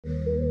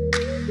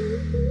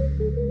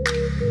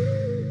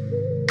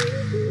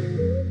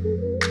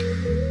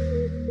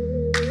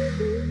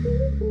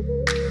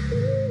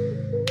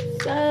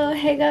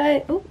Hey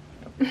guys,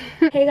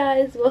 hey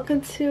guys, welcome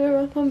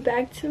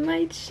back to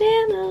my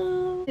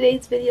channel.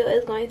 Today's video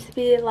is going to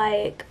be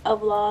like a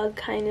vlog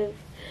kind of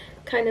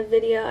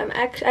video.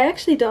 I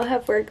actually don't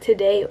have work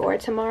today or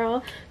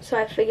tomorrow, so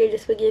I figured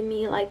this would give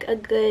me like a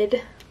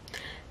good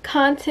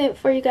content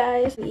for you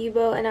guys.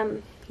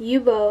 I'm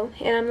Yubo,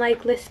 and I'm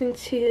like listening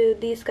to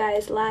these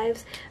guys'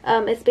 lives.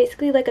 It's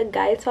basically like a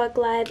guy talk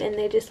live, and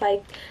they're just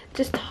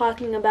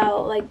talking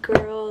about like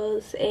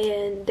girls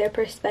and their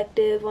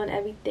perspective on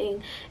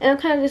everything, and I'm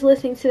kind of just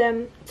listening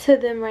to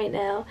them right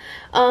now.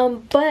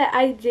 But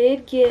I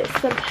did get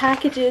some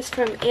packages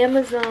from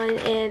Amazon,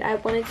 and I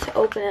wanted to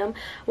open them.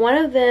 One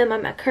of them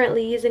I'm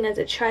currently using as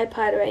a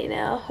tripod right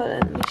now. Hold on,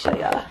 let me show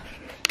y'all.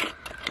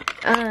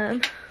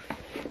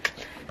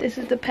 This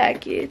is the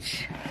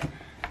package.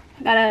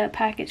 Got a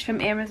package from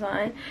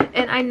Amazon,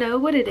 and I know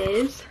what it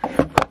is.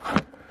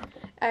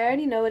 I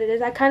already know what it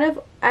is. I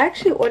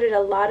actually ordered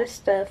a lot of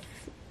stuff.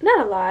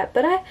 Not a lot,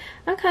 but I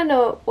kind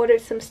of ordered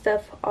some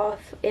stuff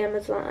off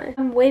Amazon.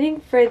 I'm waiting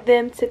for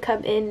them to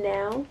come in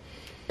now.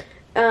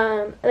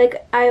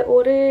 Like I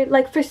ordered,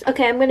 like first,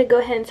 okay, I'm gonna go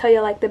ahead and tell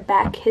you like the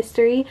back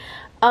history.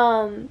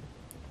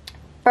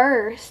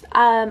 First,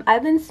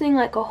 I've been seeing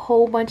like a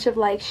whole bunch of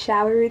like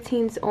shower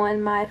routines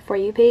on my For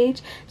You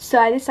page, so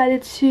I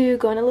decided to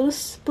go on a little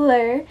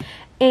splur,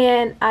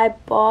 and I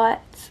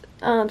bought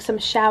some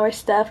shower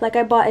stuff. Like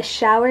I bought a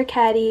shower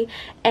caddy,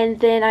 and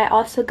then I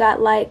also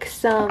got like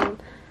some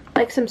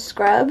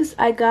scrubs.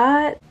 I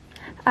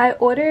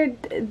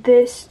ordered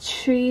this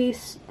tree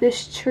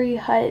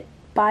hut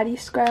body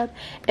scrub.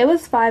 It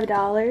was $5,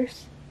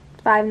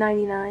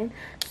 $5.99.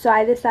 So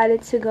I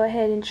decided to go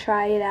ahead and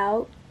try it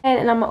out.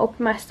 And I'm gonna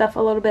open my stuff a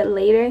little bit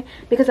later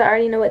because I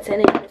already know what's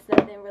in it and it's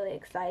nothing really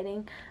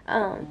exciting.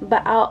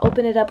 But I'll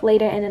open it up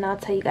later and then I'll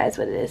tell you guys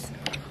what it is.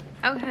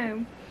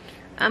 Okay,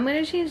 I'm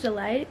gonna change the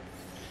lights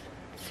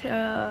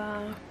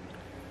to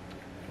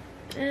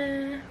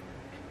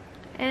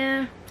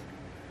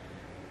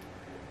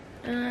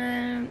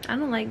I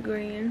don't like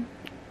green.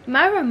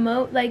 My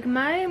remote, like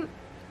my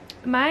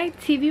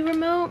TV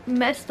remote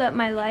messed up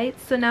my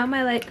lights, so now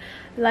my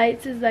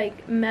lights is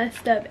like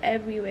messed up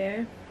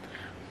everywhere.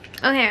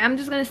 Okay, I'm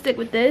just gonna stick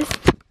with this.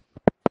 And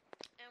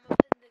I'm gonna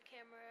put the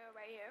camera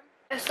right here.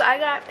 So I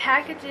got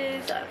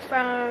packages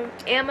from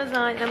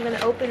Amazon. I'm gonna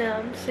open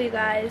them so you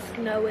guys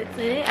know what's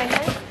in it. I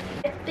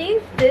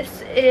think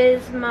this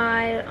is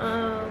my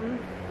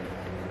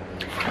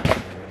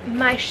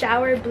my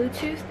shower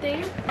Bluetooth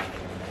thing.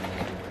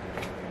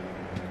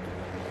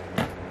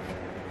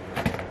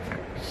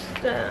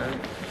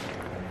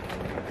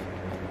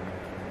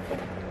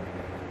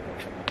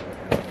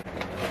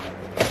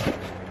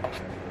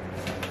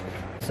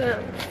 So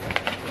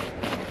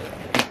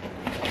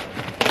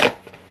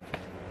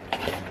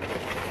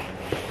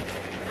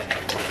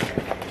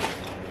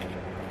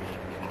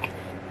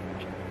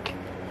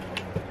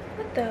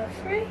what the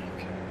freak?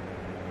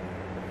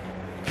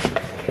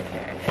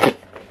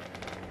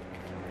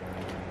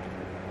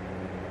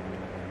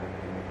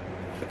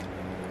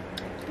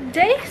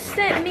 They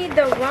sent me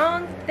the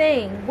wrong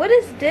thing. What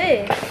is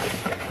this?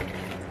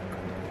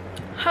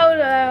 Hold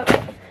up.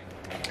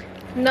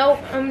 Nope,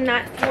 I'm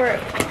not for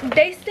it.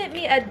 They sent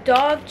me a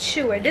dog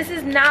chewer. This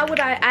is not what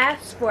I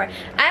asked for.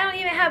 I don't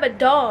even have a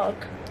dog.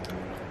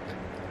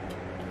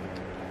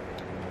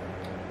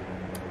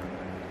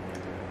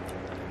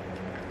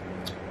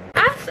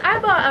 I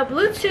bought a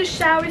Bluetooth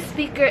shower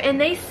speaker and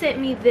they sent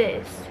me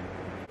this.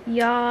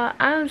 Y'all,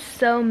 I'm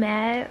so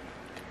mad.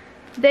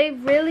 They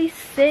really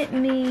sent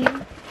me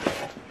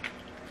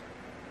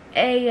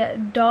a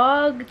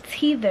dog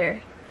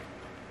teether.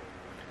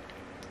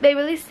 They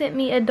really sent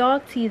me a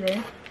dog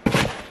teether,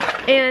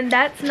 and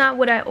that's not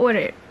what I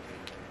ordered.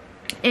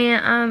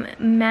 And I'm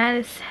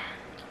mad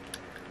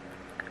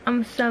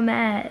I'm so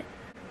mad.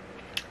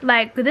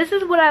 Like, this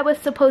is what I was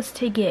supposed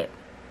to get.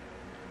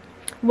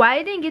 Why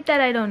I didn't get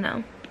that, I don't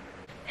know.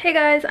 Hey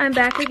guys, I'm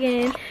back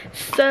again.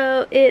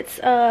 So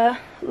it's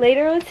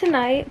later on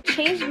tonight.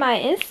 Changed my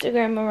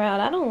Instagram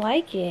around. I don't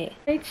like it.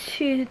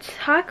 To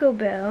Taco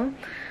Bell.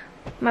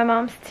 My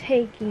mom's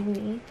taking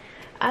me.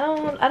 I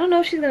don't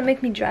know if she's gonna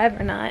make me drive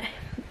or not,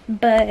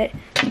 but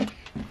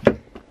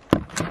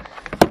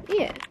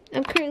yeah,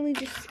 I'm currently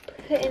just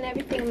putting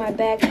everything in my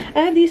bag.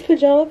 I have these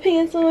pajama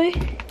pants on.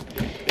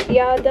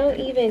 Y'all, don't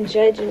even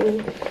judge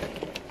me.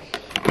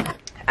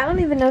 I don't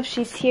even know if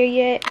she's here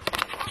yet.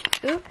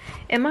 Ooh,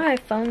 and my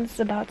phone's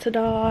about to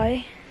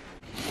die.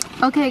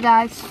 Okay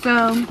guys,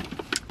 so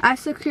I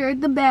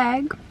secured the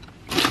bag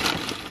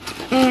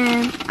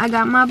and I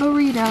got my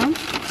burrito.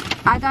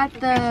 I got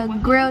the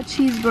grilled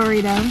cheese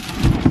burrito,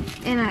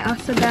 and I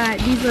also got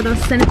these little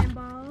cinnamon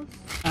balls.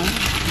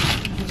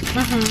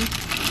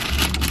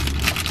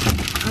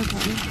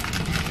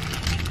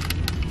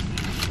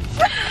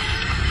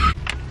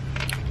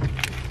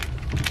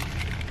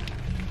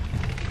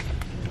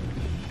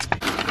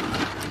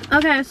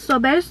 Okay, so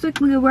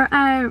basically we're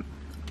at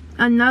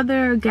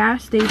another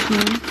gas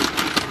station,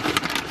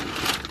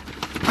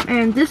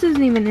 and this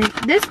isn't even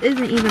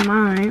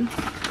mine.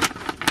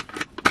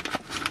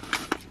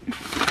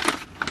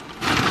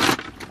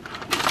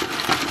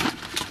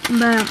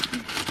 But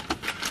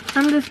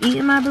I'm just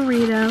eating my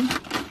burrito.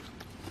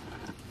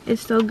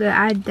 It's so good.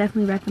 I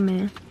definitely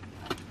recommend.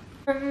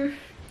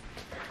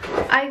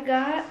 I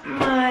got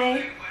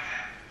my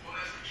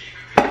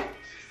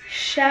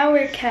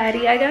shower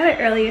caddy. I got it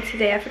earlier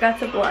today. I forgot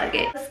to vlog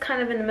it. It's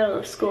kind of in the middle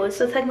of school,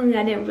 so technically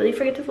I didn't really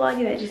forget to vlog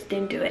it. I just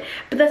didn't do it.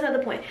 But that's not the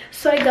point.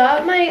 So I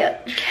got my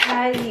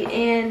caddy,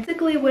 and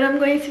basically what I'm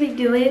going to be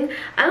doing,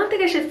 I don't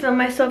think I should film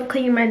myself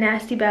cleaning my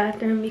nasty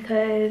bathroom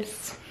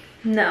because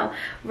no,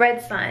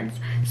 red signs.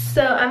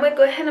 So I'm gonna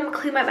go ahead and I'm gonna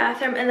clean my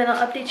bathroom, and then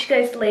I'll update you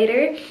guys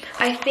later.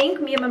 I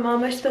think me and my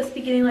mom are supposed to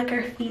be getting like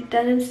our feet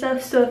done and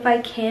stuff, so if I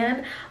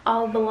can,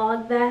 I'll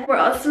vlog that. We're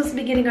also supposed to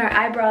be getting our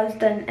eyebrows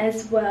done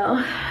as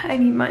well. I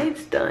need mine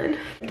done.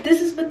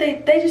 This is what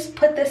they just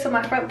put this on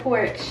my front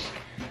porch,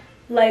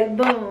 like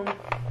boom,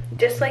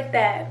 just like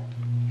that.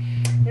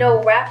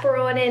 No wrapper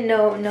on it,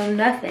 no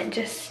nothing,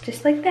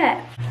 just like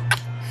that.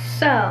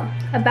 So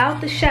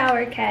about the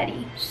shower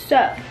caddy.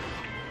 So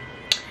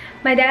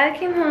my dad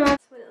came home.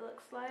 That's what it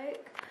looks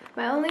like.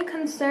 My only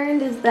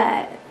concern is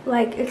that,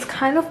 like, it's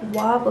kind of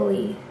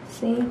wobbly.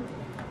 See?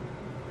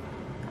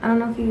 I don't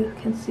know if you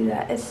can see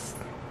that. It's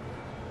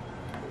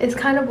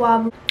kind of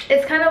wobbly.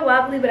 It's kind of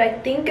wobbly, but I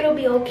think it'll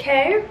be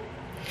okay.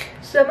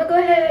 So I'm gonna go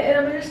ahead and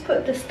I'm gonna just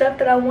put the stuff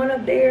that I want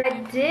up there. I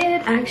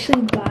did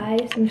actually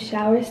buy some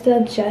shower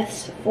stuff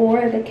just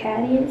for the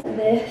caddies.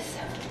 This,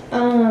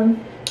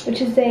 which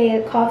is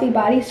a coffee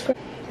body scrub.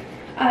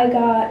 I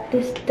got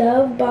this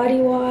Dove body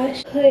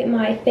wash, put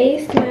my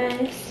face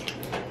mask,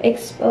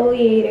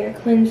 exfoliator,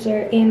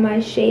 cleanser, and my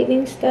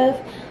shaving stuff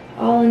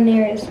all in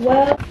there as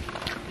well.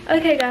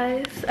 Okay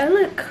guys, I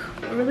look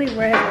really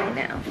red right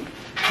now.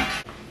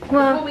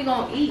 Well, what we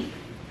gonna eat?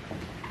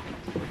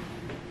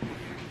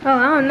 Oh,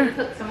 I don't know.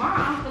 Cook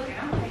tomorrow. I'm cooking.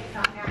 I'm gonna take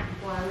something out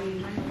before I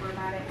leave. Don't worry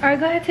about it. Alright,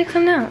 go ahead, take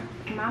some now.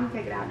 Mom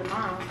take it out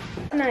tomorrow.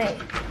 Nice.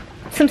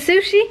 Some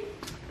sushi?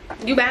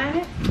 You buying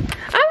it?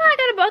 Oh,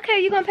 I got a okay.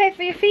 You gonna pay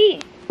for your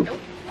feet? Nope.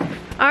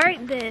 All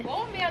right then.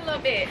 Hold me a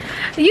little bit.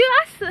 You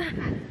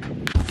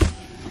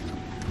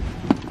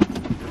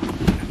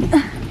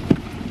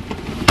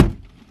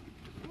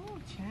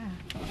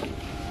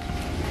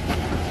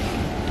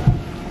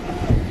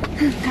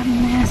got my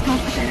mask. I'll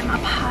put that in my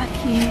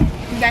pocket.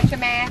 You got your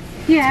mask?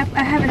 Yeah,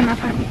 I have it in my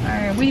pocket.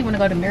 Alright, where you wanna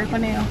go to Miracle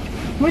now?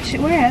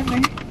 Wherever.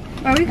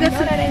 Or we go to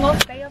that ain't gonna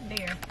stay up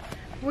there.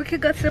 We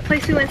could go to the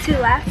place we went to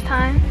last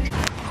time.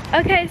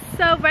 Okay,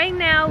 so right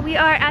now we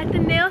are at the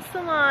nail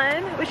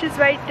salon, which is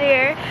right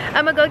there.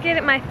 I'm gonna go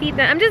get my feet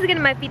done. I'm just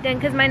getting my feet done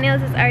because my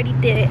nails is already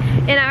did it.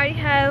 And I already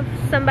have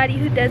somebody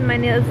who does my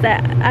nails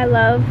that I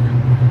love.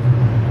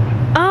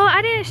 Oh,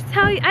 I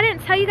didn't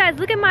tell you guys.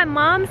 Look at my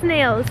mom's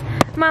nails.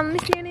 Mom, let me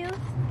see your nails.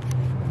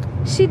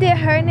 She did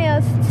her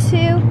nails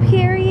too,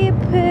 period,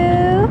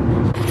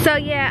 poo. So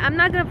yeah, I'm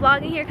not gonna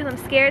vlog in here because I'm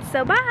scared,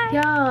 so bye.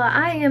 Y'all,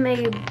 I am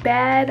a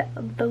bad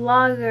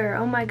vlogger,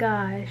 oh my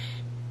gosh.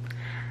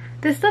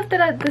 The stuff that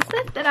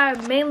I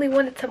mainly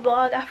wanted to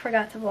vlog, I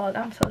forgot to vlog.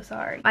 I'm so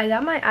sorry. I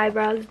got my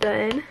eyebrows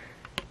done,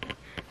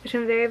 which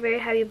I'm very, very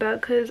happy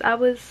about because I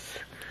was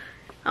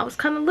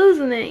kind of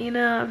losing it, you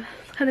know.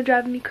 It's kind of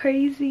driving me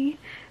crazy.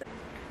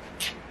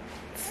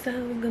 So,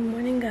 good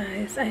morning,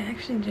 guys. I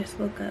actually just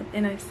woke up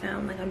and I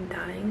sound like I'm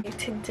dying.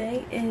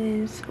 Today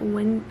is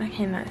I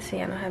cannot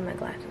see. I don't have my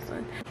glasses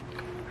on.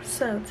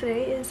 So,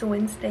 today is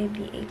Wednesday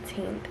the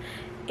 18th.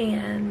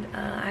 And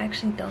I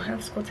actually don't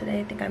have school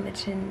today. I think I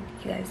mentioned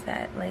you guys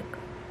that like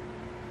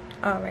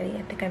already.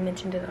 I think I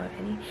mentioned it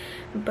already.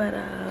 But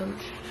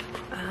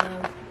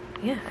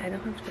yeah, I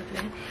don't have school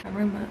today. My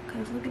room up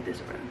because look at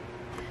this room,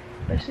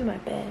 especially my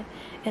bed.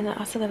 And I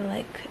also gotta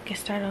like get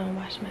started on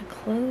washing my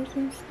clothes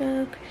and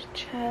stuff.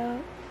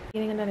 Child,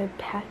 getting another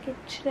package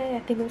today. I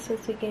think I'm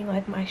supposed to be getting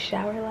like my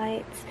shower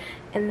lights,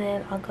 and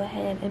then I'll go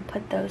ahead and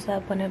put those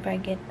up whenever I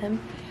get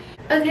them.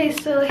 Okay,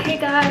 so hey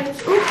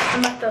guys. Ooh, I'm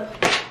about to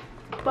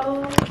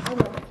fall. I'm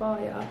gonna fall,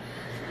 y'all.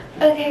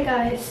 Okay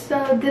guys,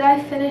 so did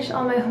I finish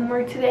all my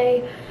homework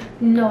today?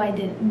 No, I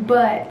didn't,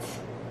 but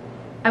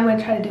I'm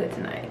gonna try to do it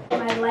tonight.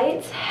 My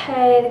lights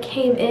had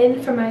came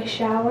in for my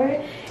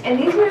shower, and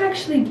these were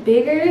actually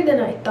bigger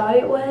than I thought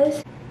it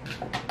was.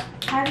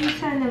 How do you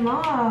turn them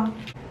off?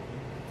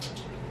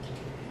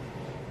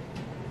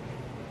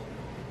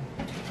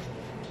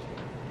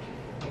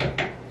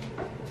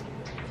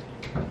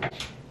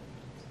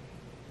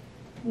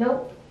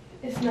 Nope,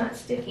 it's not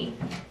sticky.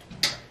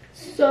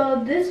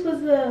 So this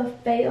was a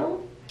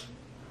fail.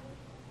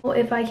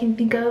 If I can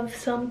think of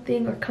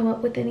something or come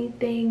up with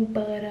anything,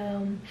 but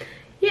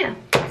yeah.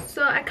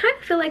 So I kind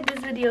of feel like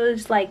this video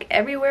is like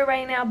everywhere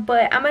right now,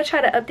 but I'm gonna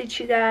try to update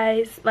you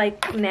guys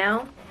like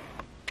now.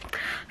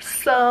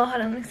 So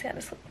hold on, let me see how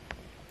this looks.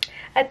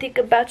 I think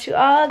about you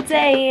all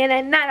day and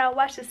at night I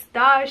watch the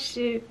stars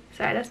shoot.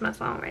 Sorry, that's my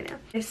song right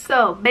now.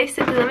 So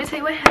basically, let me tell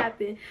you what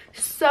happened.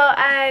 So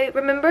I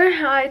remember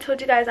how I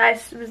told you guys I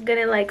was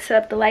gonna like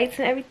set up the lights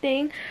and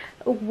everything.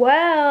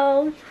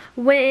 Well,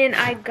 when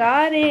I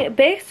got it,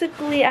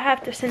 basically I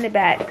have to send it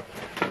back.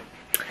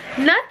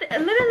 Nothing,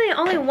 literally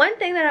only one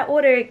thing that I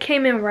ordered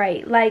came in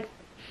right. Like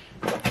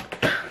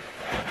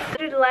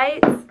ordered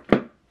lights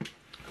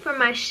for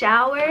my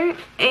shower,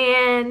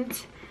 and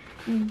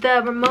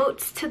the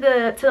remotes to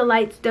the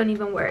lights don't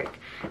even work.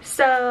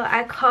 So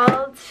I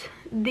called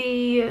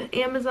the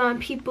Amazon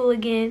people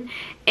again,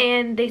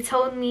 and they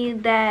told me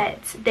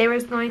that they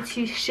was going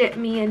to ship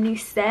me a new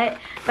set,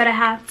 but I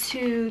have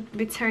to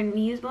return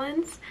these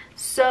ones.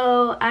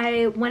 So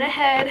I went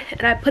ahead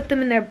and I put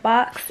them in their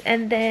box,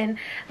 and then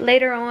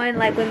later on,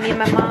 like with me and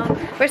my mom,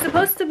 we're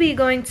supposed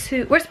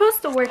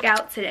to work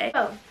out today.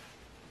 So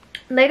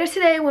later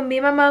today, when me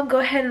and my mom go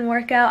ahead and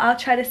work out, I'll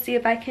try to see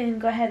if I can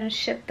go ahead and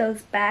ship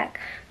those back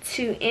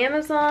to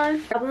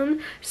Amazon.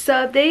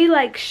 So if they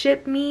like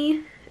ship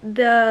me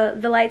the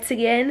lights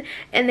again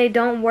and they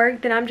don't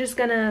work, then I'm just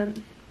gonna,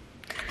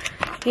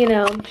 you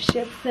know,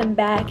 ship them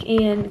back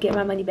and get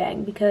my money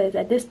back, because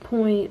at this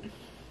point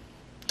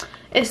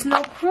it's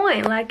no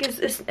point. Like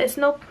it's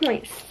no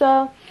point.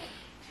 So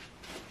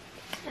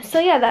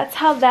yeah, that's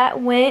how that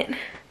went.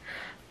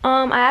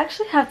 I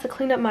actually have to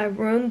clean up my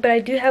room, but I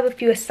do have a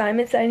few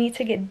assignments that I need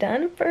to get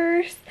done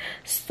first.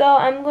 So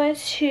I'm going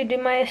to do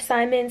my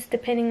assignments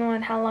depending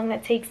on how long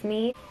that takes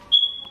me.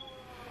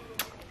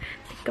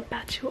 Think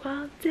about you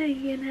all day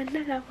and at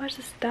night I watch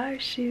the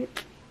stars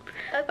shoot.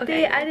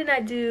 Okay, I did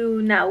not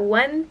do not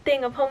one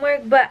thing of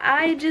homework, but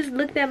I just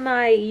looked at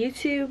my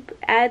YouTube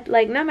ad,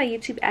 like not my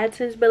YouTube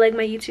AdSense, but like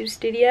my YouTube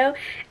studio,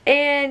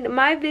 and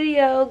my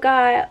video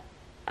got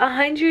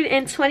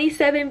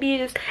 127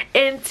 views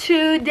in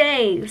 2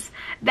 days.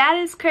 That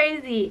is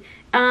crazy.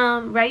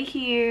 Right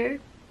here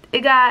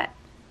it got,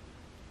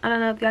 I don't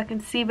know if y'all can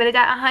see, but it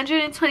got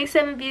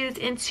 127 views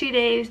in 2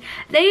 days.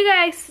 Thank you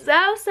guys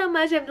so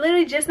much. I'm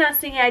literally just not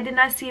seeing it. I did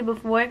not see it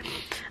before.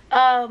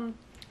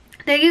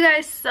 Thank you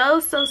guys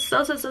so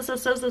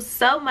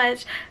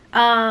much.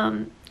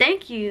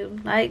 Thank you.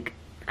 Like,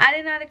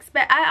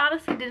 I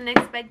honestly didn't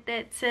expect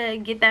that to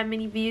get that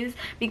many views,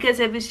 because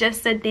it was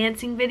just a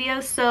dancing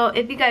video. So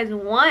if you guys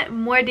want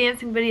more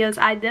dancing videos,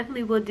 I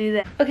definitely will do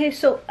that. Okay,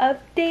 so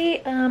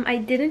update, I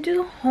didn't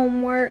do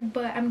homework,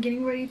 but I'm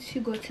getting ready to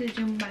go to the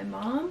gym with my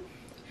mom,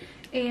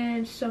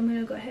 and so I'm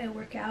gonna go ahead and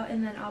work out,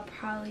 and then I'll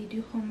probably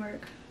do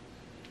homework.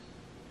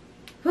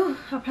 I'll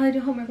probably do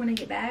homework when I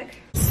get back.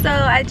 So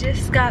I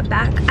just got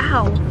back.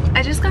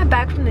 I just got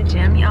back from the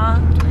gym, y'all,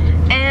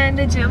 and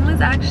the gym was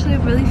actually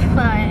really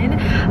fun.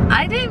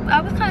 I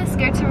was kind of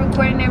scared to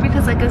record in there,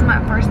 because like it was my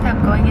first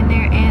time going in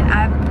there, and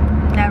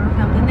I've never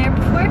filmed in there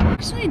before. I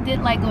actually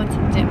did like going to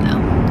the gym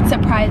though,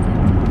 surprising.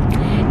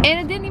 And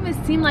it didn't even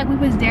seem like we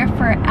was there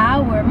for an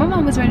hour. My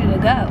mom was ready to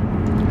go.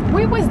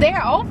 We was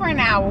there over an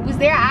hour. We was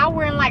there an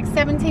hour and like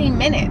 17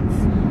 minutes.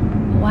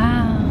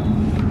 Wow,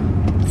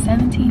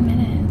 17 minutes.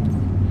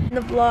 The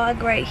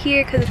vlog right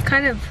here, because it's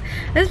kind of,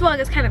 this vlog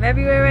is kind of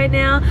everywhere right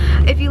now.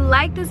 If you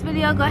like this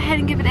video, go ahead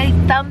and give it a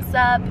thumbs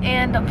up,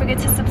 and don't forget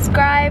to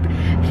subscribe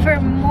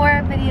for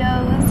more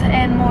videos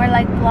and more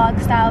like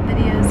vlog style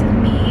videos of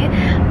me.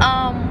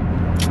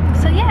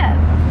 So yeah,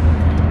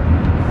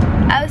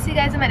 I will see you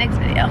guys in my next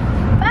video.